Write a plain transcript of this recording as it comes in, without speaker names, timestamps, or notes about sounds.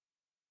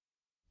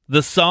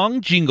The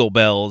song Jingle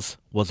Bells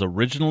was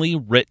originally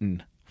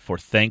written for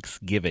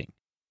Thanksgiving.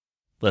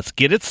 Let's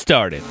get it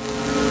started.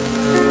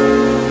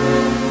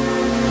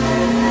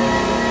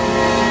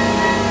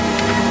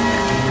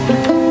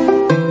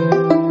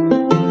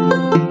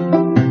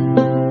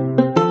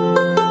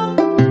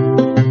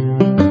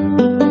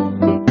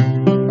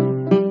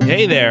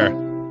 Hey there.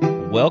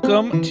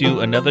 Welcome to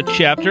another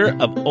chapter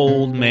of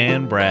Old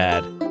Man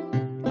Brad.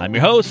 I'm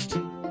your host,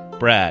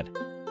 Brad.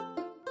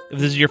 If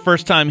this is your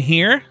first time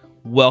here,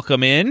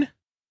 welcome in.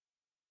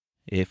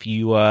 If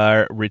you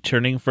are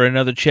returning for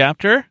another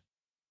chapter,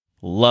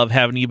 love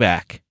having you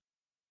back.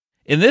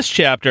 In this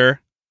chapter,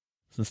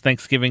 since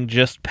Thanksgiving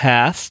just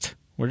passed,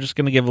 we're just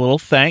going to give a little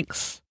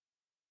thanks.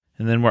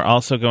 And then we're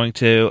also going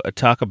to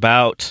talk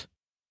about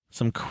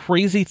some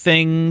crazy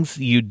things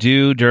you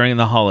do during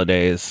the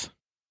holidays.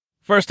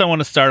 First, I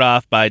want to start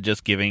off by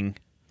just giving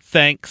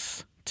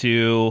thanks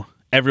to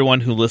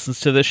everyone who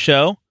listens to this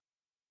show.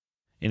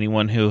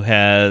 Anyone who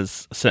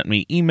has sent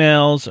me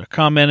emails or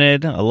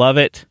commented, I love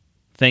it.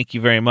 Thank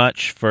you very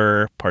much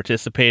for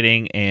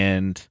participating,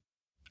 and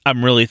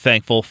I'm really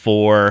thankful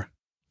for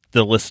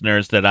the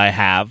listeners that I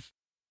have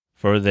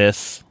for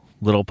this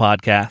little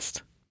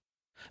podcast.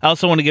 I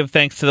also want to give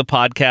thanks to the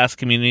podcast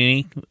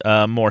community,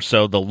 more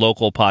so the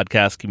local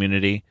podcast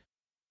community.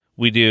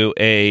 We do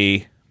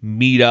a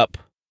meetup.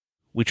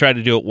 We try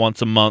to do it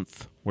once a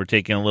month. We're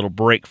taking a little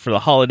break for the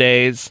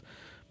holidays,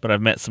 but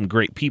I've met some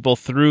great people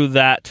through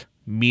that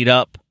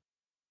meetup,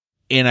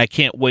 and I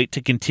can't wait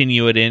to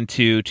continue it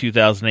into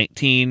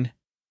 2018.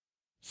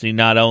 See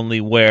not only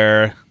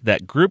where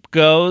that group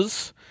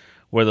goes,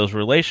 where those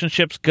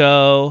relationships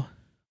go,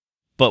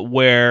 but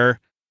where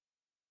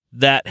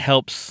that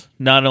helps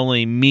not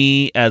only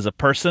me as a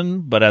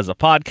person, but as a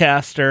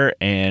podcaster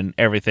and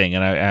everything.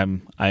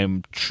 And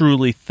I'm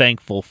truly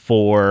thankful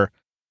for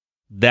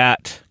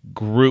that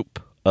group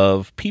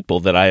of people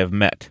that I have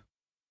met.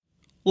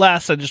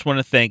 Last, I just want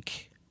to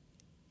thank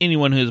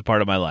anyone who's a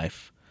part of my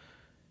life.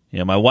 You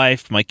know, my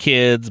wife, my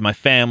kids, my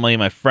family,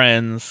 my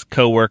friends,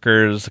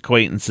 coworkers,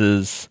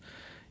 acquaintances.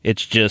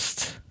 It's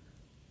just,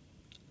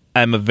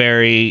 I'm a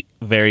very,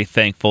 very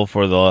thankful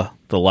for the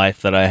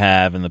life that I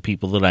have and the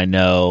people that I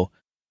know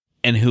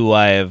and who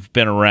I have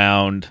been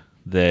around,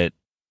 that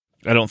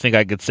I don't think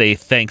I could say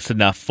thanks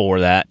enough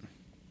for that.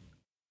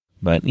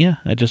 But yeah,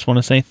 I just want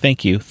to say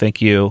thank you.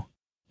 Thank you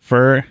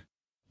for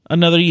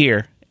another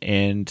year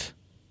and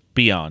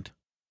beyond.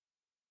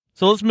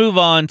 So let's move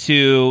on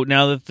to,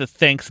 now that the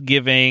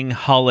Thanksgiving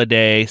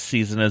holiday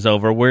season is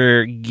over,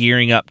 we're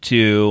gearing up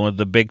to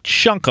the big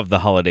chunk of the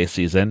holiday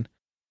season,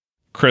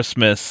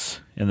 Christmas,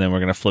 and then we're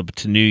going to flip it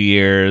to New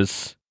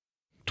Year's,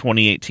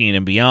 2018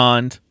 and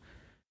beyond.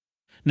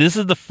 This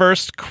is the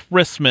first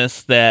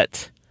Christmas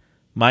that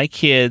my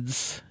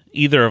kids,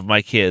 either of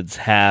my kids,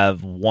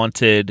 have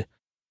wanted,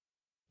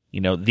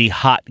 the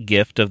hot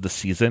gift of the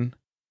season.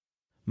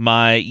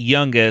 My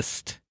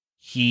youngest,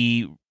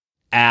 he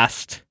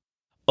asked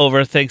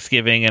over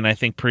Thanksgiving, and I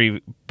think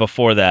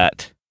before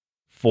that,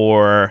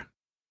 for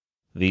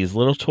these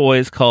little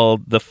toys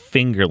called the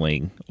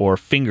Fingerling, or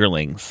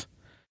Fingerlings,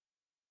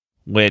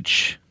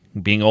 which,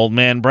 being Old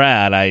Man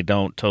Brad, I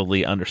don't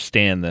totally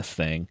understand this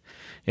thing.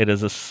 It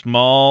is a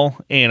small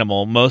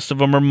animal. Most of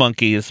them are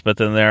monkeys, but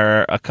then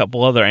there are a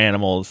couple other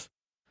animals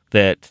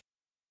that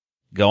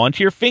go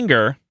onto your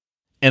finger,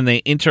 and they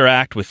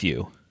interact with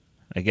you.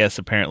 I guess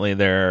apparently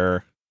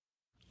there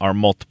are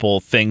multiple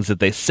things that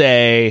they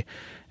say,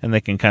 and they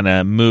can kind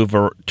of move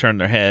or turn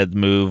their head,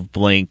 move,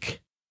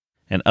 blink,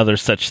 and other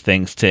such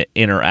things to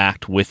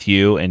interact with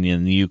you. And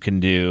then you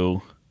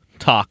can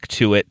talk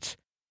to it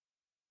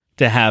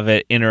to have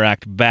it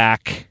interact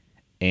back.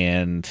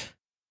 And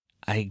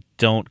I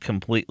don't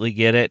completely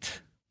get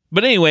it.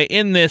 But anyway,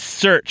 in this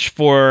search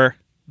for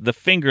the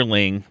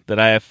Fingerling that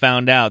I have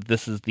found out,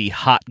 this is the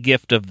hot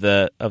gift of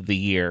the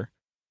year.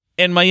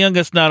 And my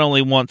youngest not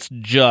only wants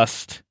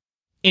just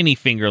any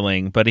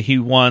Fingerling, but he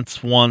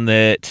wants one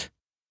that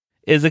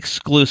is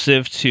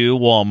exclusive to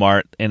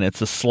Walmart, and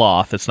it's a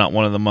sloth. It's not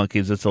one of the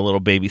monkeys, it's a little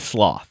baby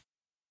sloth.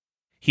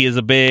 He is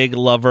a big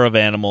lover of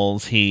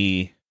animals.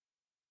 He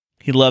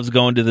loves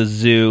going to the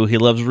zoo. He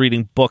loves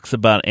reading books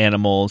about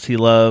animals. He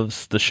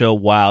loves the show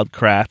Wild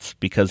Kratts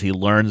because he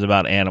learns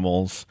about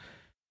animals.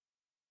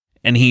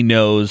 And he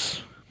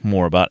knows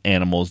more about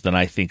animals than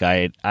I think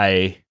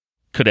I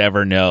could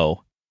ever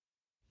know.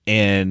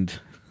 And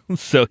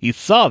so he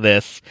saw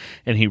this,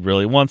 and he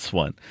really wants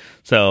one.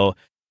 So,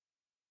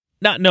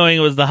 not knowing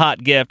it was the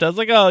hot gift, I was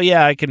like, oh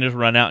yeah, I can just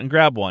run out and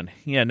grab one.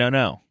 Yeah,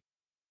 no.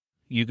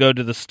 You go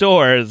to the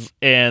stores,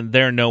 and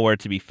they're nowhere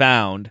to be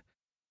found.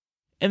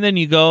 And then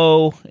you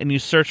go and you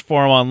search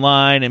for them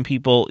online, and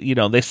people,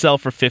 they sell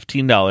for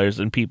 $15,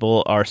 and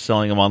people are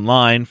selling them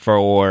online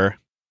for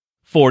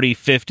 $40,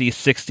 $50,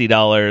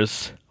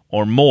 $60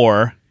 or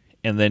more.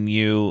 And then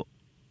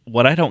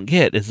what I don't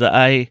get is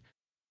that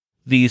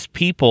these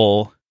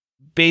people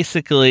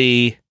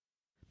basically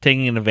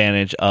taking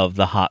advantage of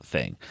the hot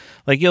thing.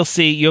 Like,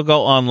 you'll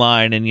go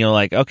online and you're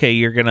like, okay,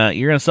 you're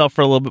gonna sell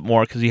for a little bit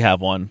more because you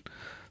have one.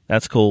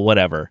 That's cool,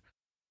 whatever.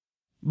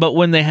 But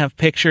when they have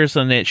pictures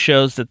and it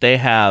shows that they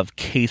have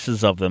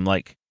cases of them,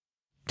 like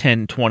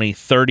 10, 20,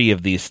 30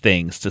 of these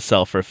things to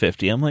sell for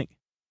 50, I'm like,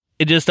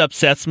 it just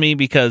upsets me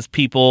because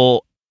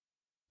people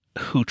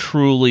who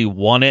truly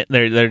want it,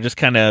 they're just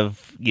kind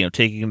of,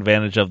 taking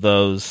advantage of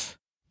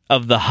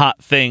the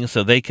hot things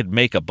so they could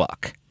make a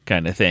buck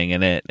kind of thing.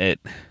 And it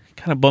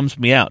kind of bums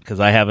me out because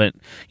I haven't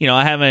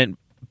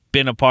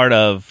been a part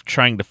of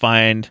trying to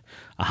find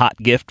a hot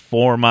gift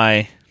for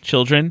my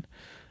children.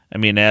 I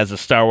mean, as a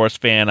Star Wars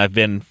fan, I've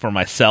been for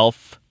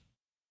myself,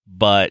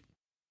 but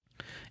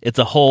it's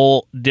a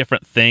whole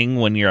different thing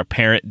when you're a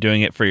parent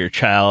doing it for your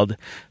child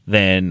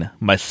than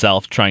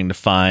myself trying to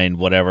find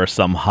whatever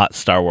some hot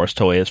Star Wars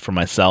toy is for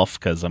myself.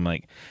 Because I'm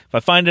like, if I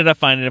find it, I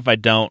find it. If I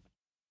don't,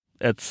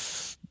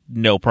 it's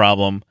no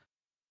problem.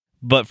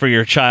 But for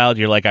your child,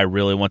 you're like, I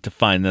really want to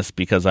find this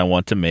because I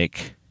want to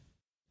make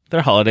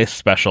their holiday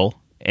special.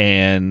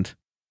 And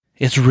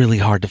it's really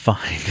hard to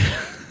find.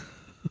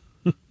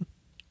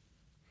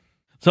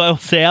 So I will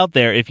say out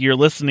there, if you're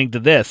listening to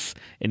this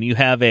and you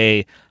have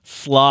a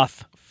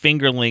sloth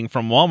fingerling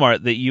from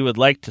Walmart that you would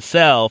like to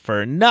sell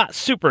for not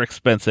super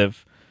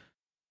expensive,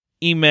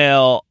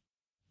 email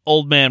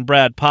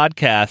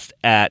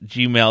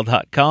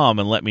oldmanbradpodcast@gmail.com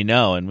and let me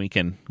know, and we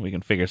can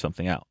figure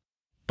something out.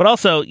 But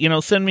also,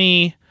 send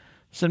me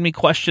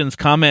questions,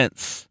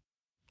 comments.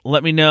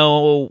 Let me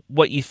know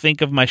what you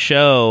think of my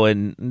show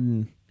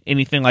and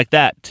anything like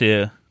that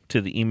to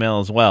the email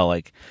as well.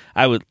 Like,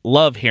 I would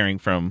love hearing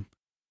from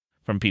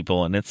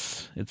people, and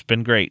it's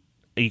been great.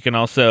 You can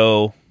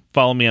also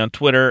follow me on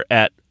Twitter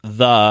at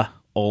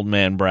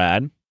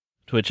 @TheOldManBrad,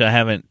 to which I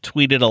haven't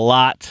tweeted a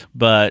lot,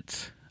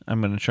 but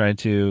I'm going to try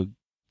to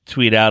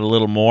tweet out a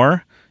little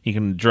more. You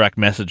can direct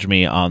message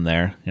me on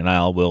there, and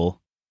I will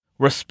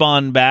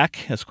respond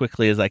back as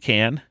quickly as I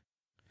can.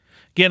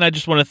 Again, I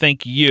just want to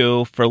thank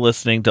you for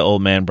listening to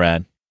Old Man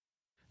Brad.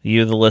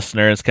 You, the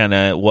listener, is kind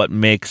of what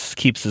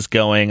keeps us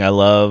going. I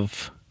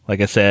love, like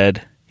I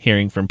said,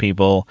 hearing from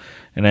people,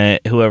 and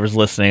whoever's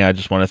listening, I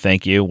just want to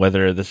thank you.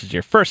 Whether this is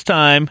your first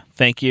time,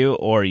 thank you,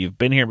 or you've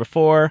been here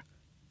before,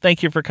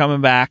 thank you for coming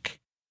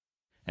back.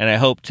 And I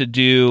hope to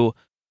do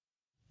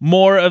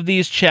more of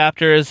these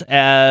chapters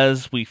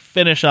as we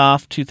finish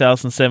off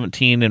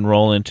 2017 and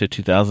roll into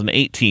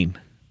 2018.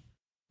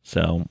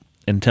 So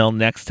until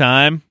next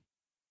time,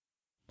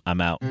 I'm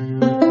out.